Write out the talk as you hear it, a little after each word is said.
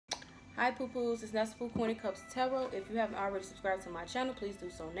Hi poo-poos, it's Nessa Poo Queen of Cups Tarot. If you haven't already subscribed to my channel, please do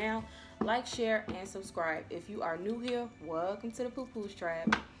so now. Like, share, and subscribe. If you are new here, welcome to the poo-poos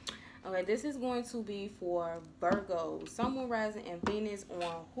tribe. Okay, this is going to be for Virgo, Sun, Moon, Rising, and Venus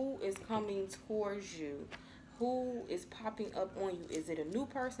on who is coming towards you. Who is popping up on you? Is it a new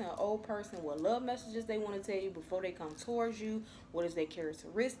person, an old person? What love messages they want to tell you before they come towards you? What is their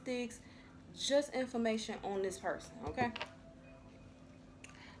characteristics? Just information on this person, okay?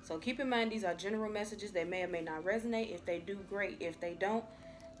 So keep in mind, these are general messages. They may or may not resonate. If they do, great. If they don't,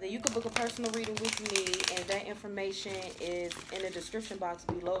 then you can book a personal reading with me, and that information is in the description box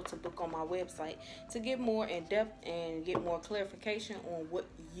below to book on my website to get more in depth and get more clarification on what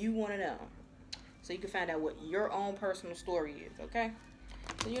you want to know. So you can find out what your own personal story is, okay?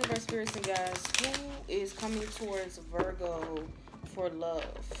 So universe, spirits, and guys, who is coming towards Virgo for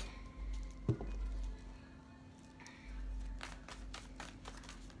love?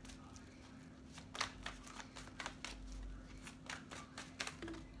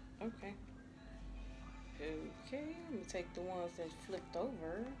 Okay. Okay, let me take the ones that flipped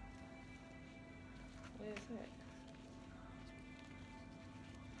over. What is that?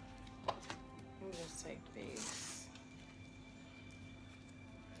 Let me just take these.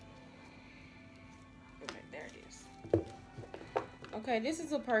 Okay, there it is. Okay, this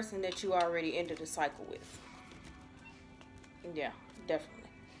is a person that you already ended the cycle with. Yeah, definitely.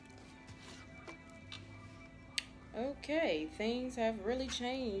 Okay, things have really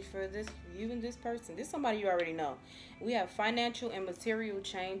changed for this you and this person. This is somebody you already know. We have financial and material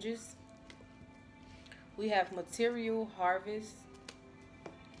changes. We have material harvest.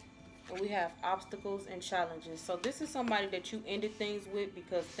 And we have obstacles and challenges. So this is somebody that you ended things with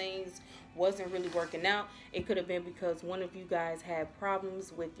because things wasn't really working out. It could have been because one of you guys had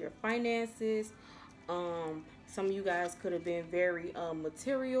problems with your finances. Some of you guys could have been very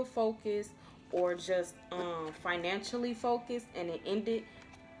material focused or just financially focused, and it ended,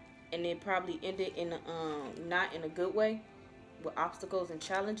 and it probably ended in a, not in a good way, with obstacles and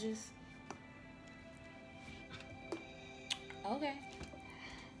challenges. Okay,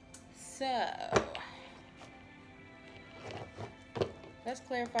 so let's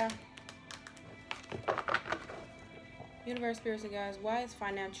clarify. Universe, spirits, and guys, why is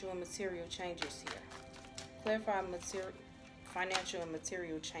financial and material changes here? Clarify financial and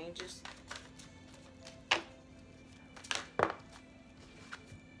material changes.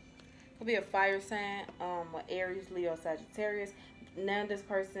 Could be a fire sign, Aries, Leo, Sagittarius. Now this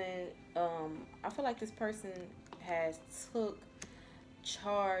person, I feel like this person has took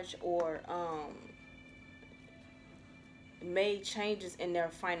charge or made changes in their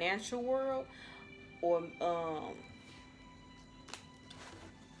financial world, or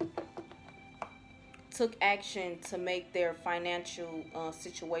took action to make their financial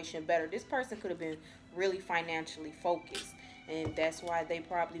situation better. This person could have been really financially focused, and that's why they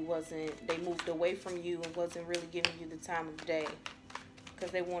probably wasn't, they moved away from you and wasn't really giving you the time of day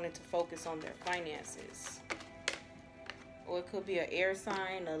because they wanted to focus on their finances. Or it could be an air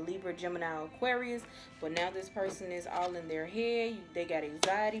sign, a Libra, Gemini, Aquarius, but now this person is all in their head. They got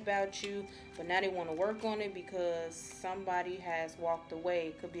anxiety about you, but now they want to work on it because somebody has walked away.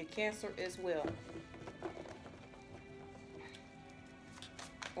 It could be a Cancer as well.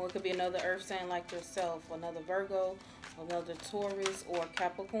 Or it could be another earth sign like yourself, another Virgo, another Taurus, or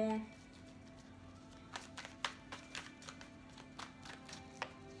Capricorn.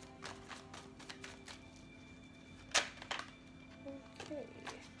 Okay.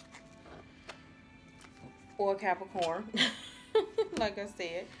 Or Capricorn, like I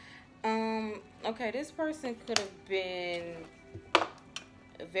said. Okay, this person could have been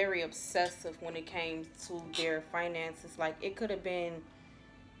very obsessive when it came to their finances. Like, it could have been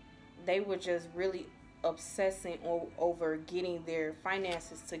they were just really obsessing over getting their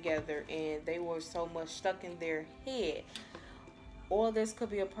finances together, and they were so much stuck in their head. Or this could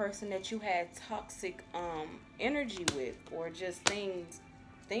be a person that you had toxic energy with, or just things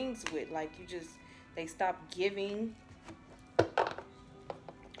with, like you just, they stopped giving.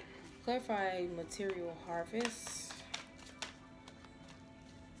 Clarify material harvest.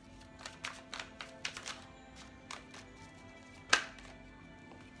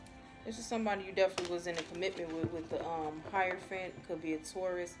 This is somebody you definitely was in a commitment with the Hierophant. Could be a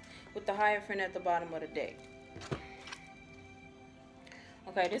Taurus with the Hierophant at the bottom of the deck.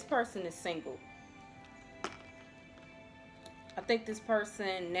 Okay, this person is single. I think this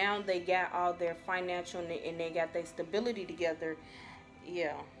person, now they got all their financial and they got their stability together.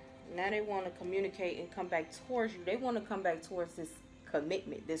 Yeah, now they want to communicate and come back towards you. They want to come back towards this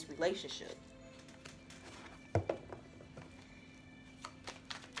commitment, this relationship.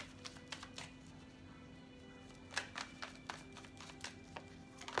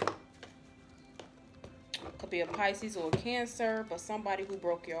 be a Pisces or a Cancer, but somebody who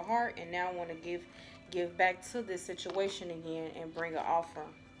broke your heart and now want to give back to this situation again and bring an offer.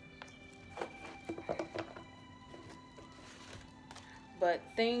 But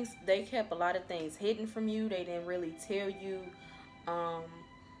they kept a lot of things hidden from you. They didn't really tell you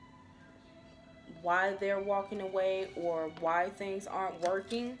why they're walking away or why things aren't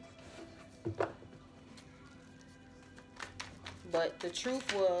working. But the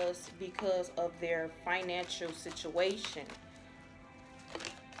truth was because of their financial situation.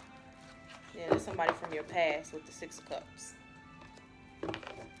 Yeah, there's somebody from your past with the Six of Cups.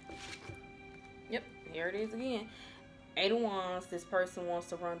 Yep, here it is again. Eight of Wands, this person wants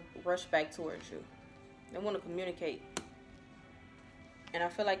to rush back towards you. They want to communicate. And I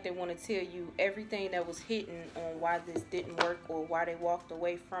feel like they want to tell you everything that was hidden on why this didn't work or why they walked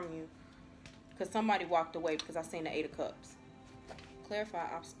away from you. Because somebody walked away because I seen the Eight of Cups. Clarify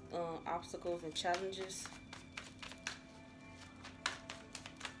obstacles and challenges.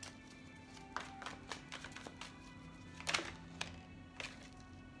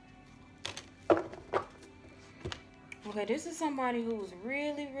 Okay, this is somebody who's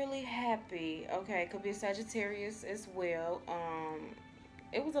really, really happy. Okay, could be a Sagittarius as well.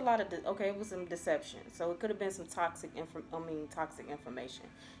 It was a lot of, it was some deception. So it could have been some toxic information.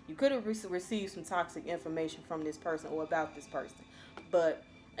 You could have received some toxic information from this person or about this person. But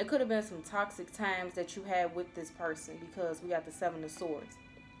it could have been some toxic times that you had with this person because we got the Seven of Swords.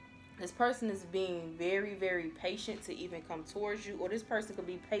 This person is being very, very patient to even come towards you. Or this person could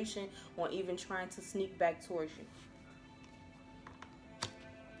be patient on even trying to sneak back towards you.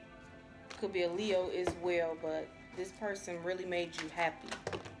 Could be a Leo as well, but this person really made you happy.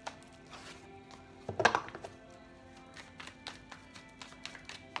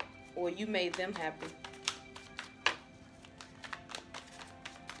 Or you made them happy.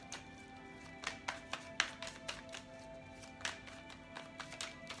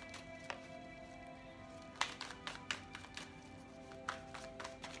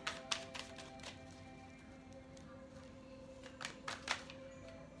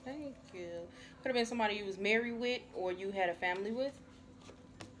 Thank you. Could have been somebody you was married with or you had a family with.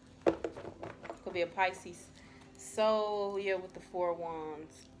 Could be a Pisces. So, yeah, with the Four of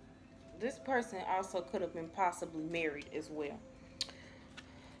Wands. This person also could have been possibly married as well.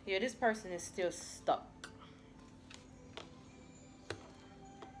 Yeah, this person is still stuck.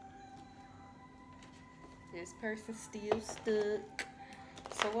 This person's still stuck.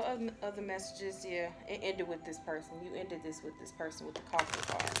 So what other messages? Yeah, it ended with this person. You ended this with this person with the Castle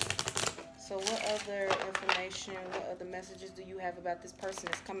card. So what other information, what other messages do you have about this person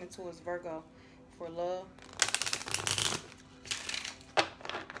that's coming towards Virgo for love?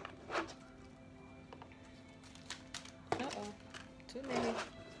 Uh-oh, too many.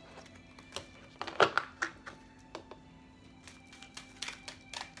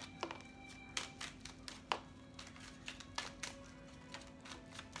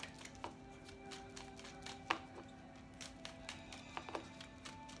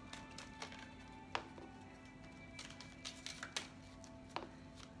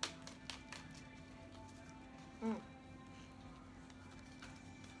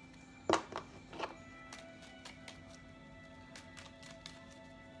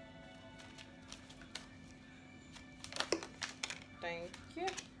 Thank you.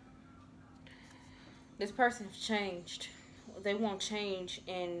 This person has changed. They won't change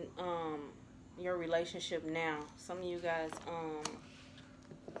in your relationship now. Some of you guys,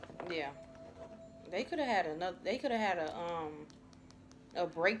 yeah, they could have had another. They could have had a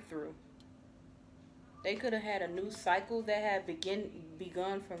breakthrough. They could have had a new cycle that had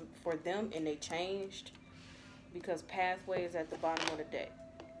begun for them, and they changed because pathway is at the bottom of the deck.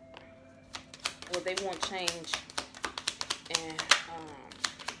 Well, they won't change in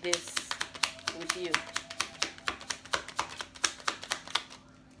this with you.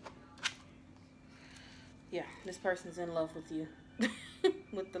 Yeah, this person's in love with you.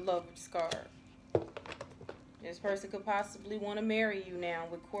 With the Lovers card. This person could possibly want to marry you now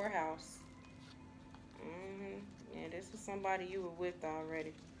with Courthouse. Yeah, this was somebody you were with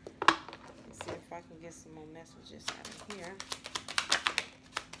already. Let's see if I can get some more messages out of here.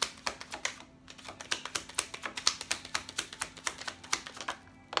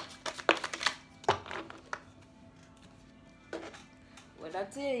 What'd I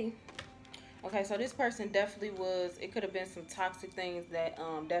tell you? Okay, so this person definitely was, it could have been some toxic things that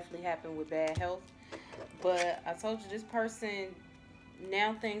definitely happened with bad health. But I told you this person,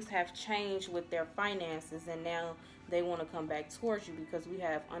 now things have changed with their finances and now they want to come back towards you because we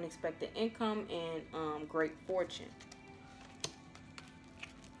have unexpected income and great fortune.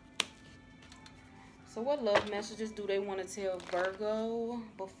 So what love messages do they want to tell Virgo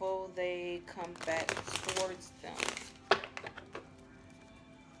before they come back towards them?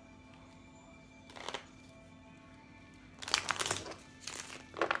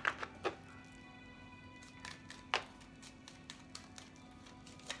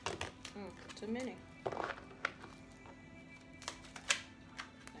 Too many.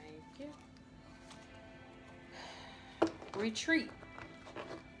 Thank you. Retreat.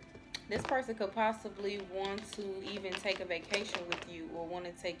 This person could possibly want to even take a vacation with you, or want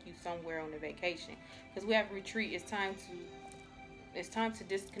to take you somewhere on a vacation. Because we have retreat. It's time to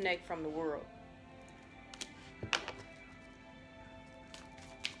disconnect from the world.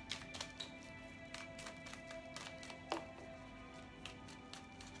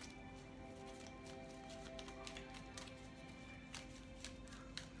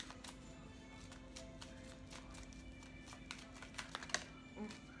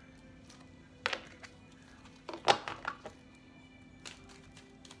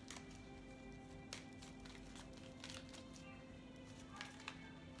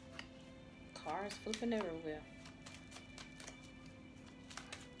 Cars flipping everywhere.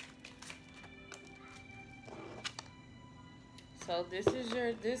 So this is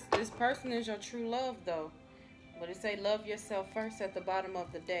your this person is your true love though. But it say love yourself first at the bottom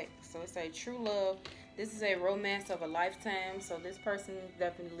of the deck. So it say true love. This is a romance of a lifetime. So this person is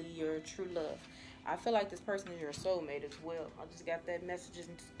definitely your true love. I feel like this person is your soulmate as well. I just got that message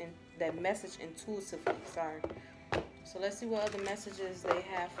intuitively. Sorry. So let's see what other messages they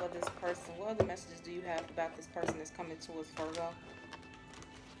have for this person. What other messages do you have about this person that's coming to us, Virgo?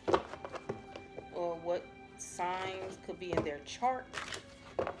 Or what signs could be in their chart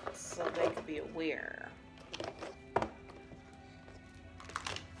so they could be aware.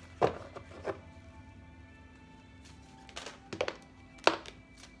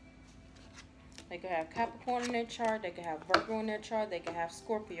 They could have Capricorn in their chart. They could have Virgo in their chart. They could have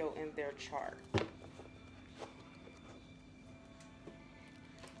Scorpio in their chart.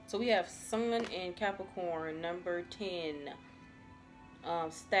 So we have Sun in Capricorn, number 10.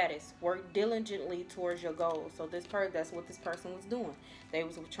 Status. Work diligently towards your goals. So that's what this person was doing. They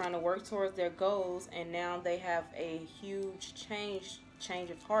was trying to work towards their goals, and now they have a huge change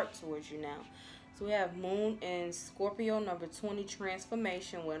of heart towards you now. So we have Moon in Scorpio, number 20,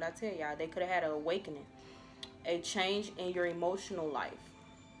 transformation. What did I tell y'all? They could have had an awakening, a change in your emotional life.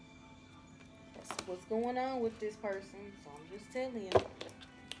 That's what's going on with this person. So I'm just telling you.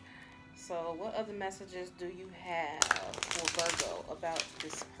 So what other messages do you have for Virgo about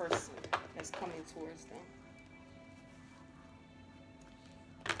this person that's coming towards them?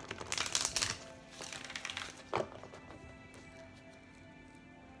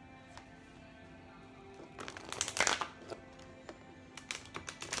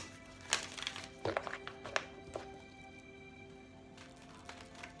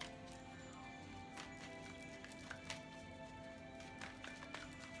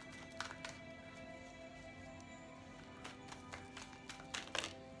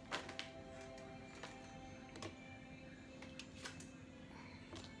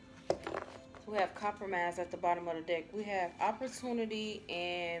 We have compromise at the bottom of the deck. We have opportunity,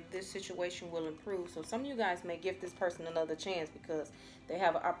 and this situation will improve. So some of you guys may give this person another chance because they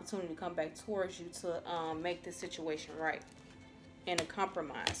have an opportunity to come back towards you to make this situation right and a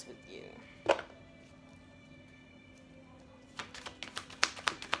compromise with you.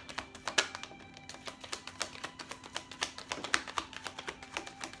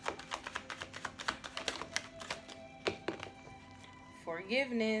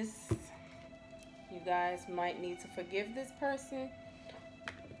 Forgiveness. You guys might need to forgive this person,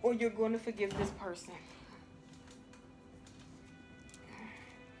 or you're going to forgive this person.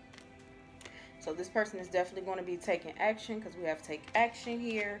 So this person is definitely going to be taking action, because we have take action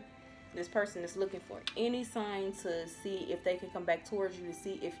here. This person is looking for any sign to see if they can come back towards you, to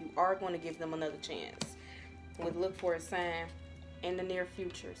see if you are going to give them another chance. Would look for a sign in the near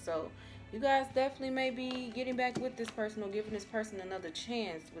future. So you guys definitely may be getting back with this person or giving this person another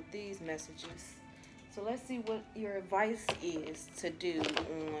chance with these messages. So let's see what your advice is to do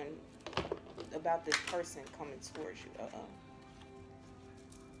about this person coming towards you.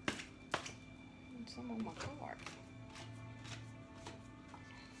 Some on my card.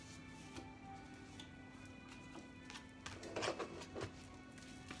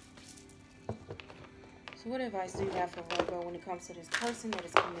 So what advice do you have for Virgo when it comes to this person that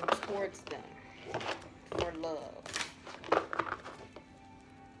is coming towards them for love?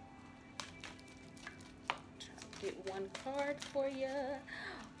 Get one card for you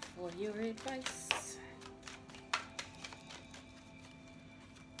for your advice.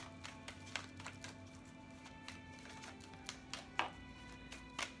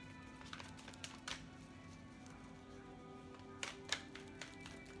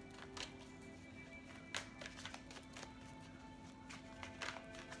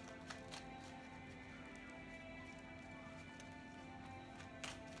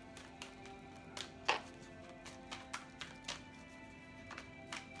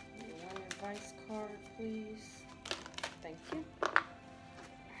 please. Thank you.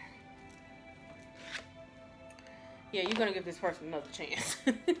 Yeah, you're gonna give this person another chance.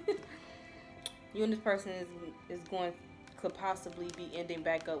 You and this person could possibly be ending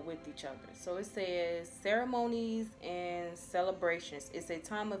back up with each other. So it says ceremonies and celebrations. It's a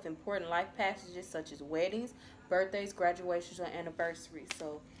time of important life passages such as weddings, birthdays, graduations, or anniversaries.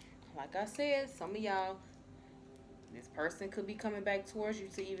 So, like I said, some of y'all, this person could be coming back towards you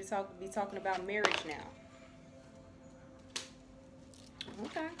to even be talking about marriage now.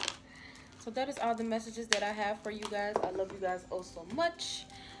 Okay. So that is all the messages that I have for you guys. I love you guys oh so much.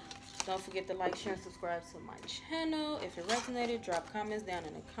 Don't forget to like, share, and subscribe to my channel. If it resonated, drop comments down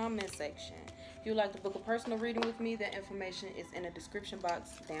in the comment section. If you'd like to book a personal reading with me, that information is in the description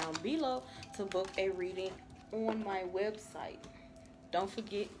box down below to book a reading on my website. Don't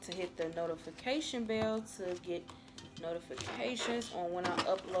forget to hit the notification bell to get notifications on when I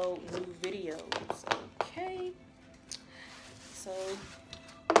upload new videos. Okay? So,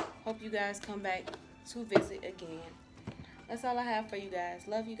 hope you guys come back to visit again. That's all I have for you guys.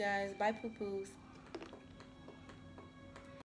 Love you guys. Bye, poo-poos.